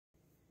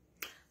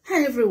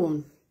Hi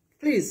everyone,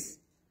 please,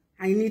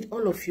 I need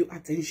all of your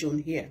attention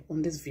here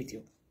on this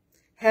video.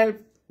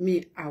 Help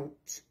me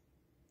out.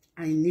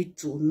 I need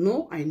to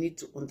know, I need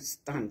to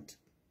understand.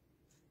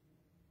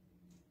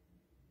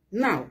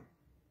 Now,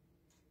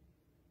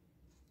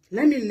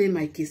 let me lay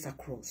my case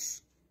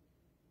across.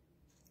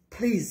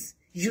 Please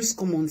use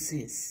common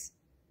sense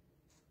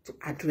to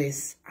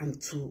address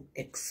and to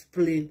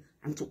explain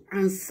and to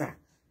answer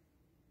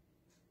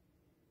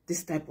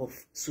this type of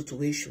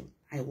situation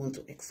I want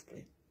to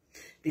explain.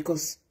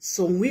 Because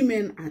some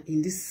women are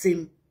in this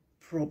same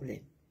problem.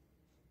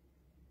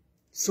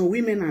 Some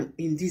women are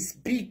in this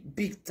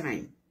big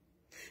time.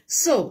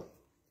 So,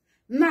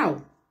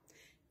 now,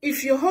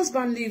 if your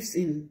husband lives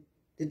in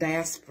the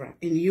diaspora,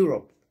 in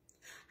Europe,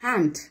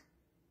 and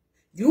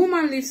the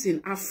woman lives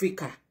in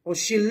Africa, or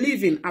she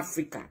lives in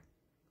Africa,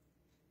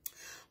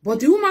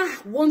 but the woman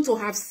wants to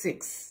have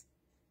sex,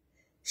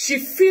 she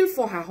feels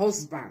for her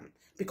husband,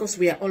 because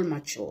we are all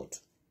matured.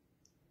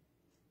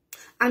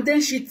 And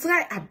then she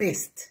tried her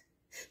best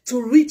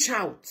to reach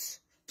out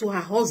to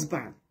her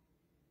husband.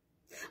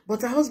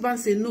 But her husband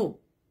said no.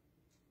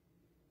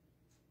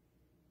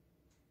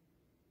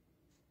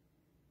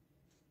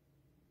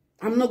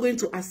 I'm not going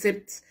to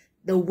accept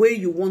the way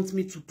you want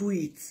me to do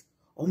it.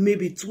 Or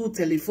maybe through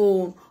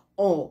telephone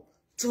or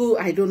through,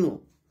 I don't know.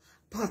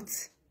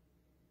 But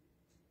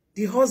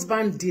the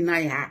husband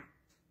denied her.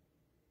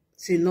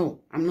 Say no,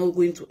 I'm not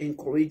going to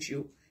encourage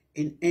you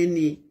in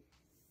any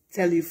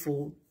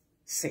telephone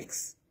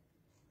sex.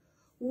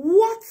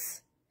 What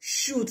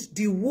should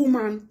the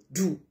woman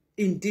do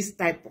in this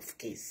type of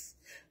case?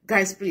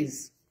 Guys,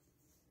 please,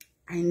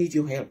 I need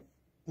your help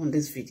on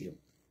this video.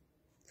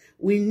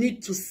 We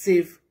need to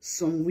save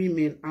some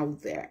women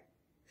out there.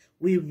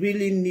 We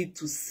really need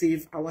to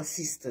save our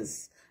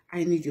sisters.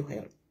 I need your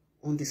help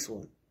on this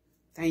one.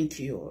 Thank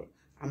you all.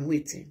 I'm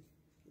waiting.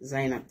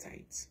 Zainab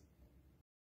Tight.